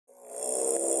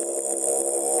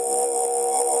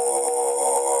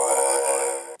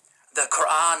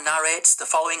Qur'an narrates the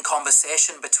following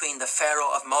conversation between the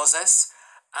Pharaoh of Moses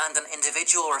and an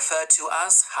individual referred to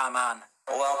as Haman.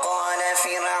 وقال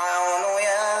فرعون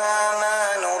يا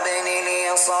هامان ابن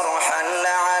لي صرحا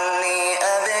لعلي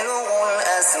أبلغ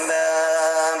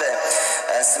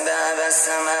أسباب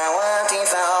السماوات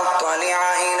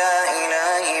فأطلع إلى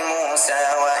إله موسى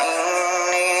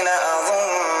وإني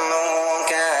لأظنه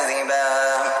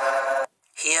كاذبا.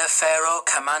 Here Pharaoh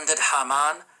commanded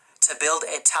Haman to build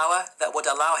a tower that would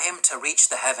allow him to reach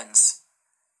the heavens.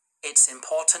 It's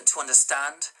important to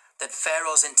understand that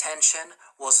Pharaoh's intention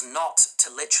was not to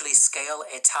literally scale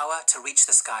a tower to reach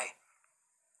the sky.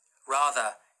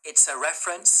 Rather, it's a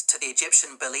reference to the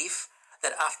Egyptian belief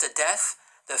that after death,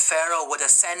 the Pharaoh would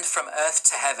ascend from earth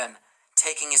to heaven,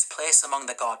 taking his place among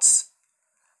the gods.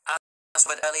 As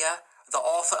read earlier, the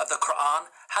author of the Qur'an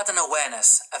had an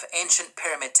awareness of ancient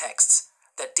pyramid texts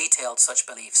that detailed such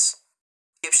beliefs.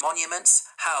 Egyptian monuments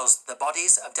housed the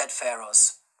bodies of dead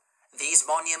pharaohs. These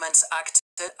monuments acted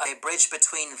as a bridge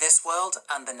between this world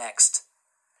and the next.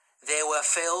 They were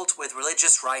filled with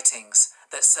religious writings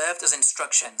that served as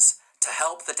instructions to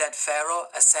help the dead pharaoh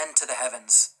ascend to the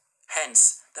heavens.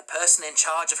 Hence, the person in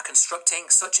charge of constructing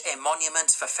such a monument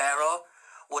for Pharaoh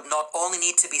would not only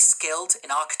need to be skilled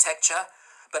in architecture,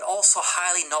 but also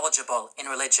highly knowledgeable in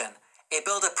religion, a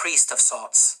builder-priest of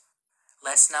sorts.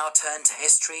 Let's now turn to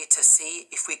history to see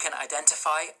if we can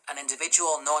identify an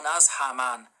individual known as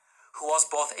Haman, who was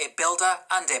both a builder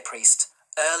and a priest.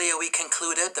 Earlier we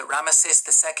concluded that Ramesses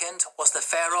II was the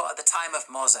pharaoh at the time of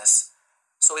Moses,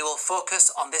 so we will focus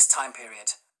on this time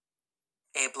period.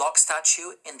 A block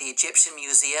statue in the Egyptian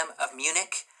Museum of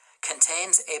Munich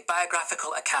contains a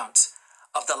biographical account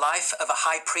of the life of a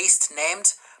high priest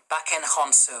named Baken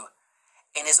Khonsu.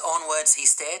 In his own words he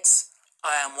states,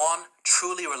 "I am one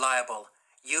truly reliable,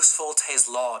 useful to his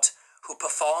Lord, who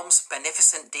performs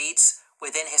beneficent deeds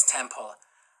within his temple.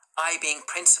 I being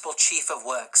principal chief of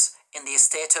works in the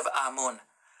estate of Amun,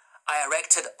 I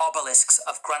erected obelisks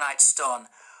of granite stone,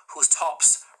 whose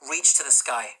tops reach to the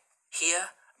sky."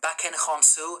 Here, Baken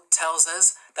Khonsu tells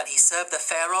us that he served the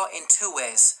pharaoh in two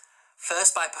ways.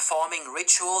 First, by performing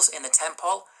rituals in the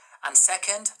temple, and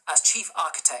second, as chief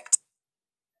architect.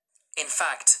 In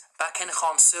fact, Baken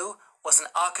Khonsu was an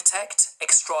architect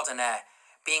extraordinaire,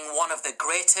 being one of the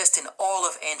greatest in all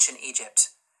of ancient Egypt.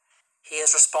 He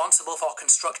is responsible for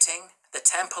constructing the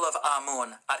Temple of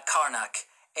Amun at Karnak,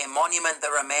 a monument that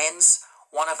remains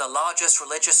one of the largest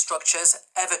religious structures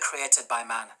ever created by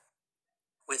man.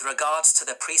 With regards to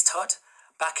the priesthood,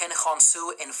 Baken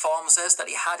Khonsu informs us that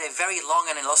he had a very long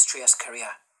and illustrious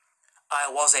career. "I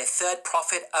was a third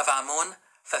prophet of Amun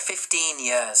for 15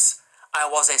 years. I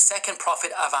was a second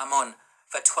prophet of Amun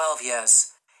for 12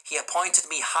 years. He appointed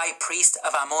me high priest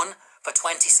of Amun for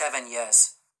 27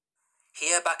 years.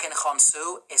 Here Baken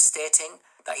Khonsu is stating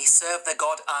that he served the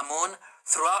god Amun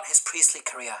throughout his priestly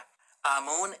career.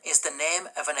 Amun is the name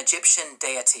of an Egyptian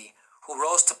deity who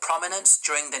rose to prominence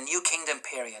during the New Kingdom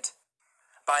period.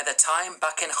 By the time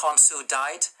Baken Khonsu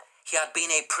died, he had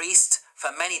been a priest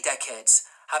for many decades,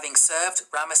 having served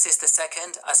Ramesses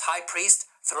II as high priest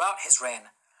throughout his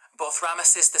reign. Both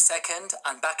Ramesses II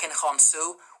and Baken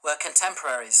Khonsu were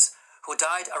contemporaries who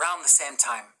died around the same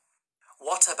time.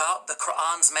 What about the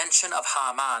Qur'an's mention of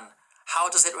Haman? How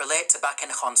does it relate to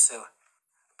Baken Khonsu?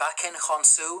 Baken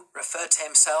Khonsu referred to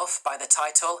himself by the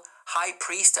title High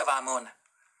Priest of Amun.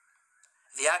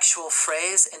 The actual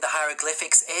phrase in the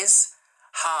hieroglyphics is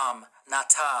Ham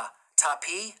Nata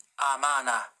Tapi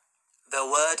Amana. The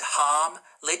word Ham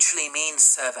literally means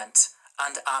servant,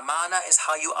 and Amana is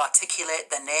how you articulate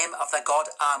the name of the god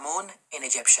Amun in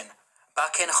Egyptian.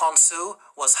 Baken Khonsu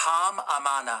was Ham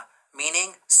Amana,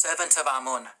 meaning servant of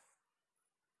Amun.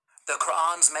 The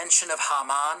Qur'an's mention of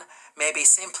Haman may be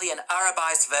simply an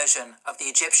Arabized version of the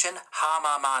Egyptian Ham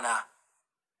Amana.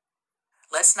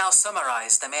 Let's now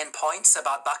summarize the main points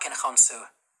about Baken Khonsu.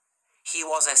 He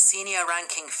was a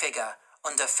senior-ranking figure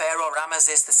under Pharaoh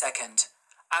Ramesses II,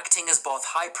 acting as both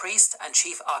high priest and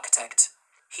chief architect.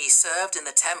 He served in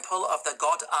the temple of the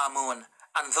god Amun,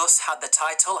 and thus had the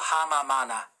title Ham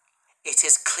Amana. It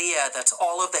is clear that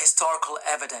all of the historical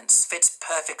evidence fits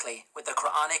perfectly with the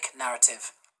Quranic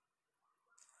narrative.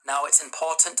 Now it's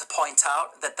important to point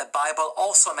out that the Bible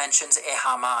also mentions a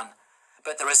Haman,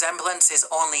 but the resemblance is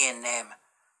only in name.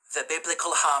 The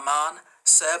biblical Haman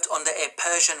served under a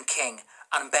Persian king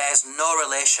and bears no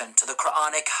relation to the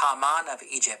Quranic Haman of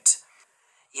Egypt.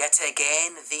 Yet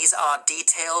again, these are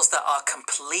details that are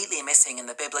completely missing in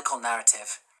the biblical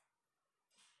narrative.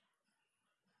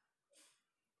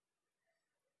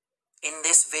 In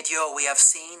this video, we have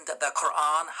seen that the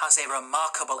Qur'an has a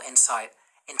remarkable insight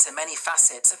into many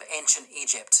facets of ancient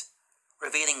Egypt,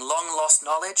 revealing long-lost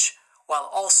knowledge while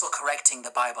also correcting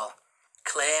the Bible.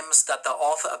 Claims that the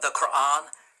author of the Qur'an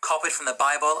copied from the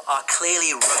Bible are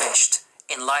clearly rubbished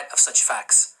in light of such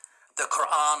facts. The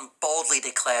Qur'an boldly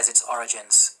declares its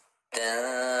origins.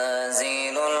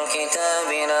 تنزيل الكتاب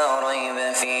لا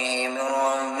ريب فيه من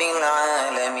رب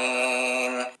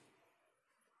العالمين.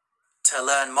 To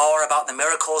learn more about the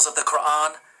miracles of the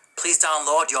Qur'an, please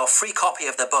download your free copy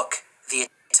of the book, The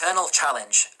Eternal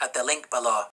Challenge, at the link below.